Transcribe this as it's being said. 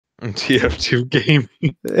TF2 gaming.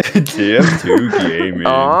 TF2 gaming.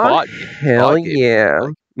 Aw, hell Bot game. yeah.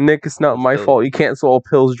 Nick, it's not my fault. You can't swallow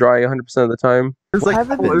pills dry 100% of the time. There's like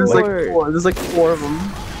four. There's like four of them.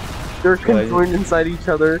 They're conjoined inside each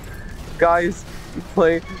other. Guys,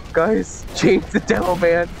 play. Guys, change the demo,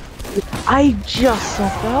 man. I just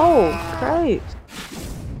fell. Christ.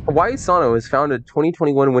 Hawaiisano is founded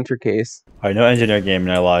 2021 winter case. I know engineer gaming,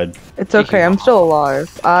 I lied. It's okay, I'm still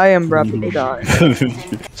alive. I am rapidly dying.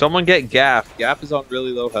 Someone get Gaff. Gaff is on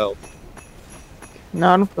really low health.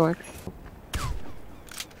 No, I don't feel like it.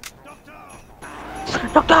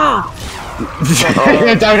 Doctor!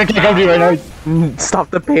 I can't come to you right now. Stop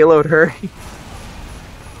the payload, hurry.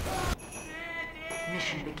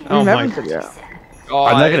 Oh my god.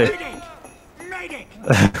 God. I'm not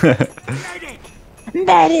gonna.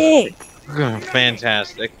 Medic!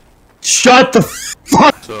 Fantastic. Shut the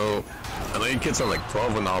fuck! So, I know you kids are like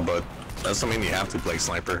 12 and all, but that doesn't mean you have to play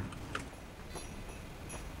sniper.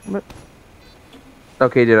 What?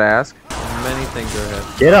 Okay, did I ask? Many things are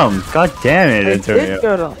ahead. Get him! God damn it, I Antonio. did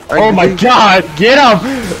go to... Oh my god! Get him!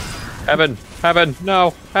 Heaven, heaven,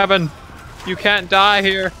 no, heaven. You can't die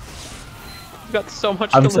here. You've got so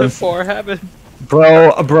much to live for, heaven.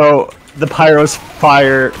 Bro, the pyro's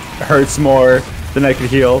fire hurts more than I could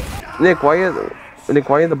heal. Nick, why are you at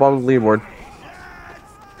the bottom of the leaderboard?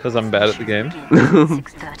 Because I'm bad at the game.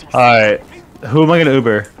 Alright, who am I gonna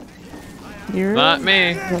Uber? You're... Not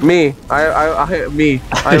me. Me. Me.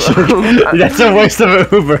 That's a waste of an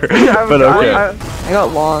Uber. But okay. I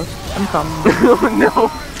got lost. I'm coming.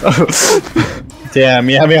 No. Damn,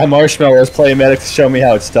 you have me on marshmallows playing medic to show me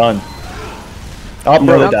how it's done. Oh,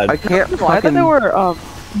 brother died. I can't fucking... I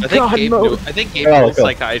thought they were, I think Gabe Oh, the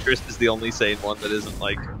psychiatrist is the only sane one that isn't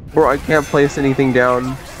like. Bro, I can't place anything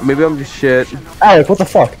down. Maybe I'm just shit. Alec, what the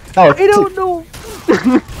fuck? Alec, I don't know.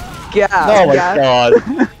 Yeah. oh my god.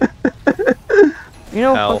 You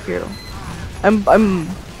know, Hell. fuck you. I'm.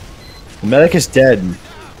 The medic is dead.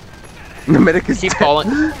 The medic is Keep dead. calling.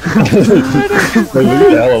 Like,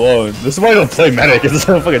 leave the hell alone. This is why I don't play medic. It's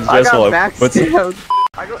so fucking I stressful. got What's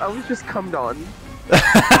backstabbed. I was just cummed on. Look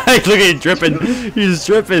at him dripping. He's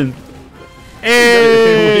dripping.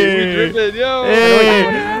 Hey! Dripping, yo.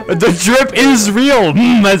 Hey! The drip is real,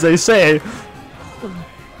 as I say.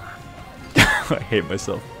 I hate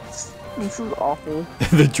myself. This is awful.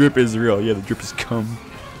 The drip is real. Yeah, the drip is cum.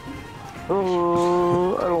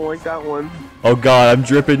 Oh, I don't like that one. Oh god, I'm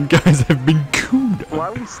dripping. Guys, I've been cooned. Why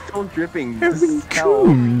are we still dripping? I've This been is hell.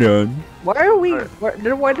 cooned on. Why are we?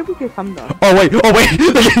 Why did we get come down? Oh wait,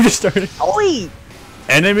 the game just started. Oh wait!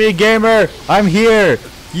 Enemy gamer, I'm here.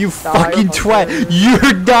 You fucking twat.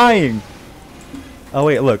 You're dying. Oh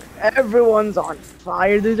wait, look. Everyone's on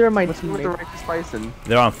fire. These are my What's with the teammates. righteous bison?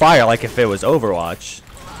 They're on fire like if it was Overwatch.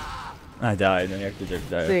 I died. I actually just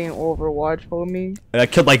died. Saying Overwatch, homie. And I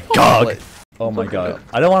killed my dog. Oh my god.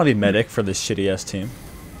 I don't want to be medic for this shitty ass team.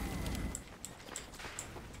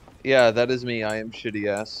 Yeah, that is me. I am shitty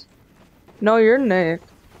ass. No, you're Nick.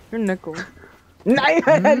 You're Nickel. I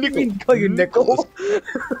didn't mean to call you Nickel.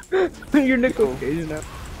 You're Nickel. You know.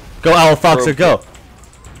 Go, Owl Foxer, go.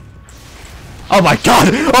 Oh my god!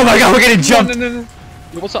 Oh my god, we're getting jumped! No.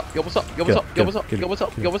 Yo, what's up? Yo, what's up? Yo, what's up? Yo, what's up? Yo, what's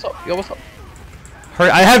up? Yo, what's up? Yo, what's up? Hurry,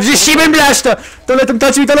 I have this Shimon Blaster! Don't let him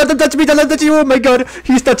touch me! Don't let him touch me! Don't let him touch me! Oh my god,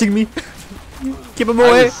 he's touching me! Keep him I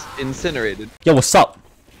away! was incinerated. Yo, what's up?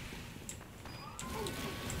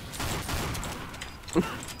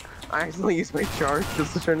 I accidentally used my charge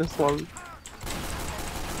just to turn this slow.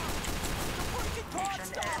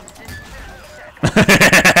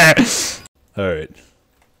 Alright.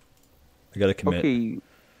 I gotta commit. Okay,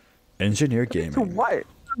 Engineer to gaming. what?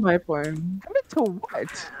 My plan. Commit to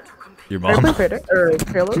what? Your Can I mom. play Payday? Or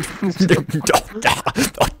Halo?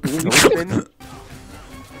 Woman.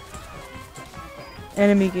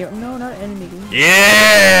 Enemy game. No, not enemy game.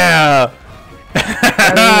 Yeah!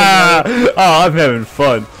 Oh, I'm having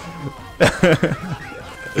fun.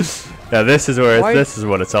 Yeah, this is where Why this is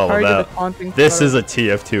what it's all target about. the taunting This star? is a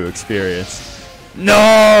TF2 experience.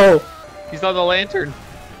 No! He's on the lantern.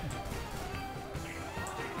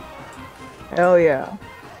 Hell yeah.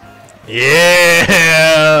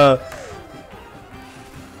 Yeah!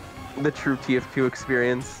 The true TF2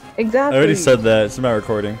 experience. I Exactly. already said that. It's my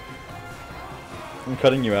recording. I'm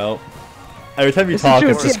cutting you out. Every time you It's talk, true,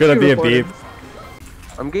 it's just TF2 gonna be a recording. beep.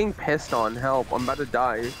 I'm getting pissed on. Help! I'm about to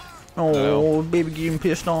die. Oh, baby getting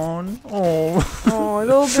pissed on. Oh. Oh,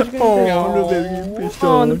 little baby's getting Oh, pissed little baby getting pissed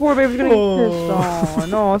Oh, the on. poor baby's getting Oh. pissed on.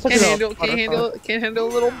 No, it's like Can't handle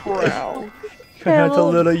a little brow. That's a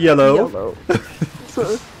little yellow. yellow.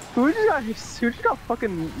 So, who just got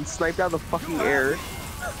fucking sniped out of the fucking air?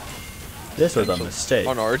 This was a mistake.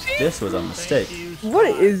 On our team? This was a mistake. What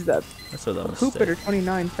is that? This was a Hoopitter mistake.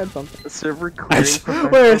 29 said something. Server Wait,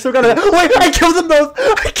 clearing. I still gotta. Wait, I killed them both!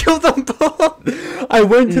 I killed them both! I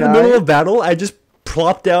went to the middle of battle, I just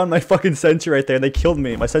plopped down my fucking sentry right there, and they killed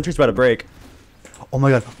me. My sentry's about to break. Oh my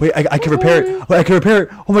god, wait, I can repair it. Wait, I can repair it.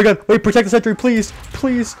 Oh my god, wait, protect the sentry, please.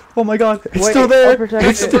 Please. Oh my god, it's still there.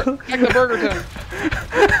 It's still... Protect the Burger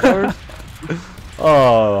Town.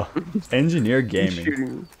 Oh, engineer gaming.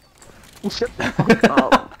 Shooting. Shut the fuck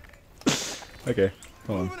up. Okay,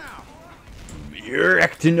 hold on.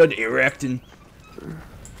 Erecting, not erecting.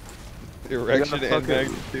 Erection and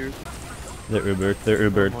magnitude. They're Ubered, they're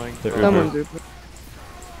Ubered, Oh they're Someone's Ubered. Ubered.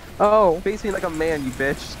 Oh. Face me like a man, you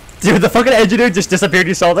bitch. Dude, the fucking engineer just disappeared,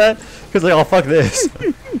 you saw that? Cause like, oh fuck this.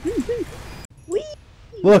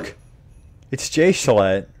 Look, it's Jay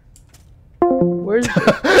Shalat. Where's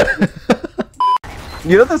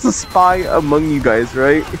You know there's a spy among you guys,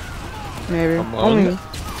 right? maybe? Among? Only.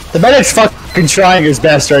 The medic's fucking trying his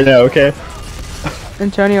best right now, okay?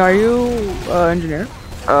 Antonio, are you engineer?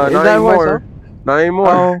 Not that what I anymore. Not anymore.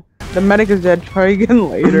 Oh, the medic is dead. Try again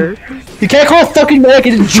later. You can't call a fucking medic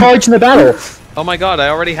in charge in the battle! Oh my god, I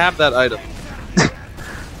already have that item.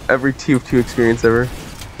 Every TF2 experience ever.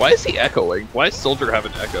 Why is he echoing? Why does Soldier have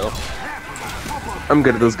an echo? I'm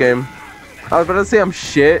good at this game. I was about to say I'm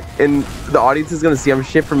shit, and the audience is gonna see I'm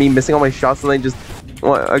shit for me missing all my shots, and I just...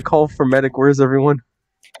 Well, I call for medic. Where's everyone?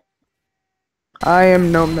 I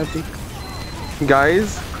am no medic.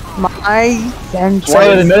 Guys? My sentry.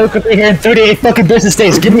 Sorry, the medic will be here in 38 fucking business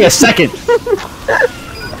days. Give me a second.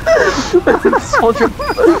 Soldier.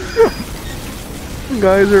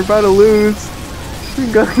 Guys, we're about to lose.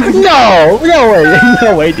 Guys. No way,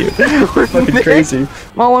 no way, dude. Fucking crazy.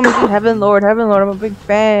 Oh, I'm a Heaven Lord, I'm a big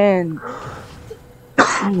fan.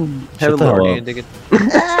 Heaven Lord.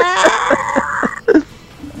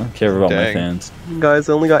 I don't care about my Dang. fans. Guys,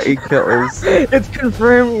 I only got 8 kills. It's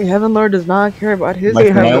confirmed Heaven Lord does not care about his My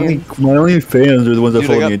 800. only fans are the ones that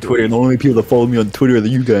Dude, I follow got me on Twitter, 3. and the only people that follow me on Twitter are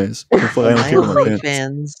you guys. I don't My care about my only fans.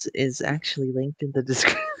 fans is actually linked in the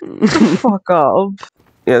description. Fuck off.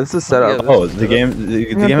 Yeah, this is set up. Oh, the game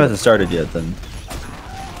hasn't started yet then.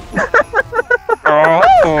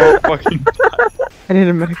 Oh, fucking. I need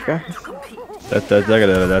a medic, guys. Oh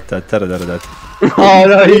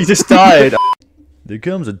no, he just died. There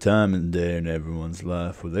comes a time and day in everyone's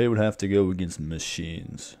life where they would have to go against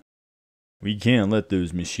machines. We can't let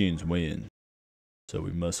those machines win, so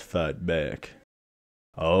we must fight back.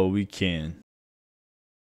 All we can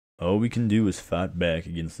do is fight back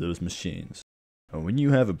against those machines. And when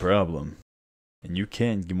you have a problem, and you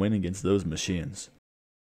can't win against those machines,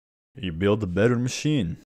 you build a better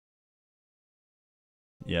machine.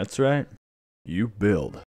 Yeah, that's right. You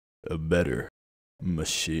build a better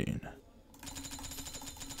machine.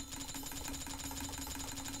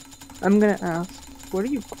 I'm gonna ask, what are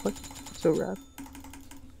you so rad?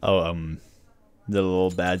 Oh, the little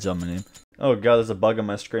badge on my name. Oh god, there's a bug on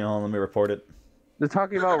my screen. Hold on, let me report it. They're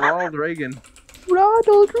talking about Ronald Reagan.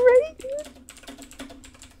 Ronald Reagan!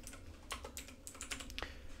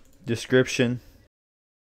 Description.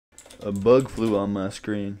 A bug flew on my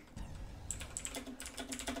screen.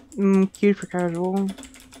 Cute for casual.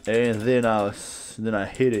 And then I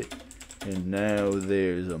hit it. And now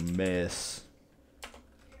there's a mess.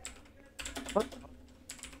 What?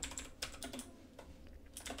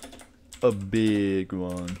 A big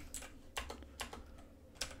one.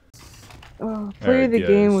 Oh, play Alright, the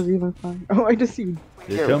game guys. was even fun. Oh, I just see.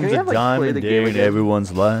 There Yeah, comes can we a have, like, time play and the day game in again?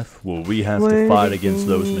 everyone's life where we have Play to fight the against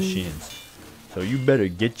those game. machines. So you better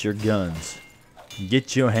get your guns,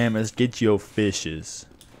 get your hammers, get your fishes,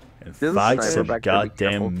 and There's a fight sniper some back there, be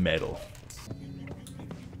careful. goddamn metal.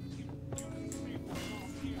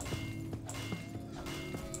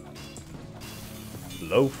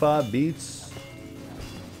 Lo-fi beats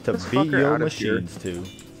to This beat fucker your out of here. machines to.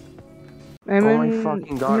 Oh my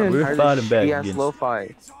fucking god, I'm We're tired fighting of back shitty ass against-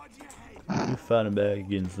 lo-fi. We're fighting back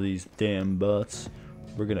against these damn butts.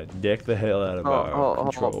 We're gonna deck the hell out of Oh, our oh, oh,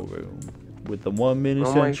 control room. With the 1 mini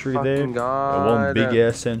Oh my sentry there, fucking and god. one big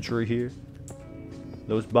ass sentry here.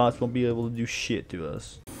 Those bots won't be able to do shit to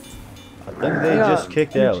us. I think they just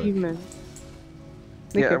kicked an Alec. achievement.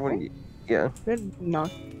 They Yeah, kicked everyone, me. yeah. Did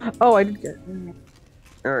not. Oh, I did get.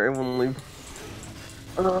 Alright, everyone leave.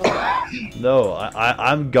 No,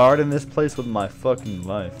 I'm guarding this place with my fucking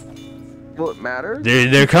life. Will it matter?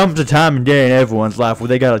 There comes a time and day in everyone's life where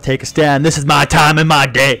they gotta take a stand. This is my time and my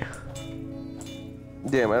day.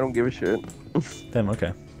 Damn, I don't give a shit. Damn,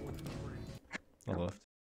 okay. I left.